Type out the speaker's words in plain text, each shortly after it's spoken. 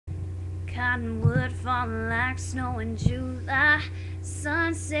Cottonwood falling like snow in July.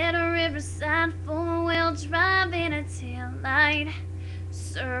 Sunset, a riverside, four-wheel drive in a taillight.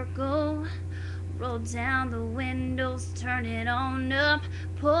 Circle, roll down the windows, turn it on up.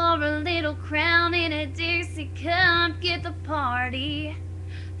 Pour a little Crown in a Dixie cup, get the party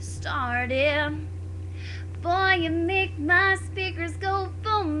started. Boy, you make my speakers go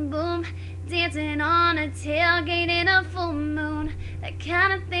boom boom. Dancing on a tailgate in a full moon. That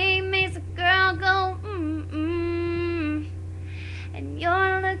kind of thing makes a girl go mm-mm. And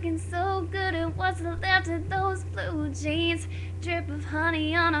you're looking so good at what's left of those blue jeans. Drip of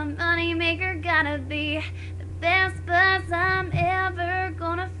honey on a money maker, gotta be the best buzz I'm ever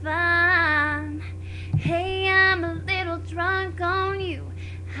gonna find. Hey, I'm a little drunk on you,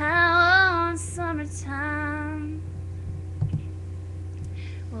 high on summertime.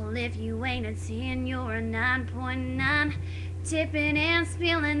 Well, if you ain't a 10, you're a 9.9. Tipping and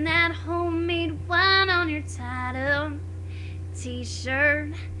spilling that homemade wine on your tied-up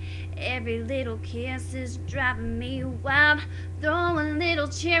t-shirt. Every little kiss is driving me wild. Throwing little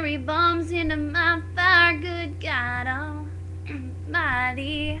cherry bombs into my fire. Good God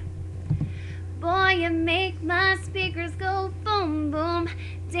almighty. Boy, you make my speakers go boom boom.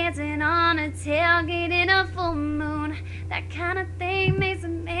 Dancing on a tailgate in a full moon. That kind of thing makes a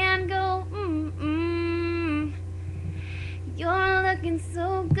man go mm-mm. You're looking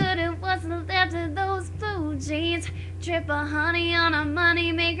so good at what's left of those blue jeans. Drip of honey on a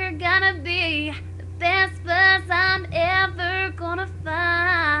money maker, gotta be the best buzz I'm ever gonna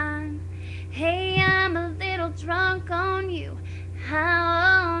find. Hey, I'm a little drunk on you,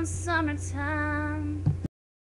 high on summertime.